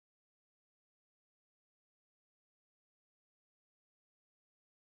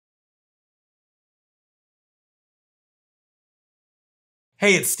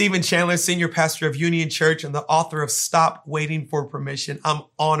Hey, it's Stephen Chandler, Senior Pastor of Union Church and the author of Stop Waiting for Permission. I'm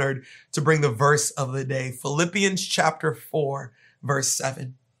honored to bring the verse of the day, Philippians chapter 4, verse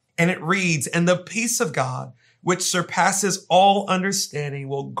 7. And it reads, "And the peace of God, which surpasses all understanding,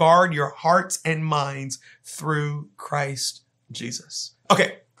 will guard your hearts and minds through Christ Jesus."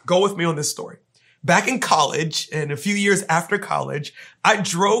 Okay, go with me on this story. Back in college, and a few years after college, I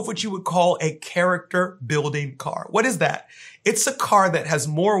drove what you would call a character building car. What is that? It's a car that has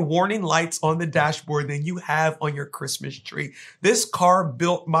more warning lights on the dashboard than you have on your Christmas tree. This car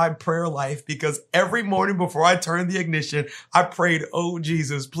built my prayer life because every morning before I turned the ignition, I prayed, "Oh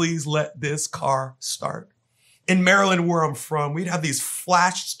Jesus, please let this car start." In Maryland, where I'm from, we'd have these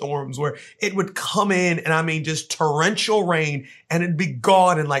flash storms where it would come in and just torrential rain, and it'd be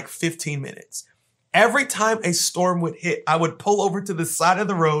gone in like 15 minutes. Every time a storm would hit, I would pull over to the side of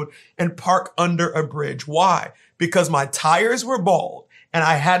the road and park under a bridge. Why? Because my tires were bald and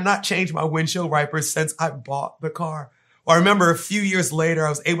I had not changed my windshield wipers since I bought the car. Well, I remember a few years later, I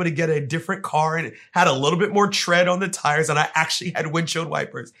was able to get a different car and it had a little bit more tread on the tires and I actually had windshield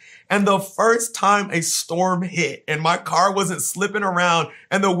wipers. And the first time a storm hit and my car wasn't slipping around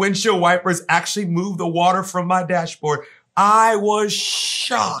and the windshield wipers actually moved the water from my dashboard, I was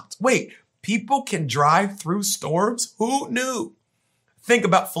shocked. Wait, people can drive through storms? Who knew? Think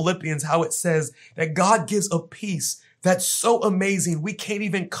about Philippians, how it says that God gives a peace that's so amazing we can't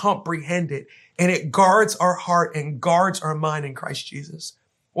even comprehend it. And it guards our heart and guards our mind in Christ Jesus.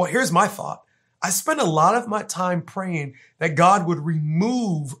 Well, here's my thought. I spend a lot of my time praying that God would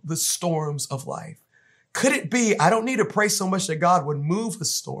remove the storms of life. Could it be, I don't need to pray so much that God would move a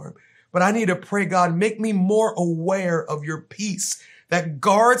storm, but I need to pray, God, make me more aware of your peace that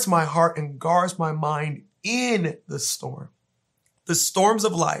guards my heart and guards my mind in the storm. The storms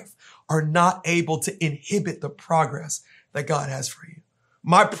of life are not able to inhibit the progress that God has for you.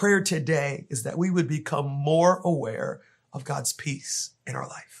 My prayer today is that we would become more aware of God's peace in our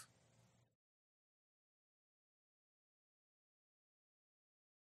life.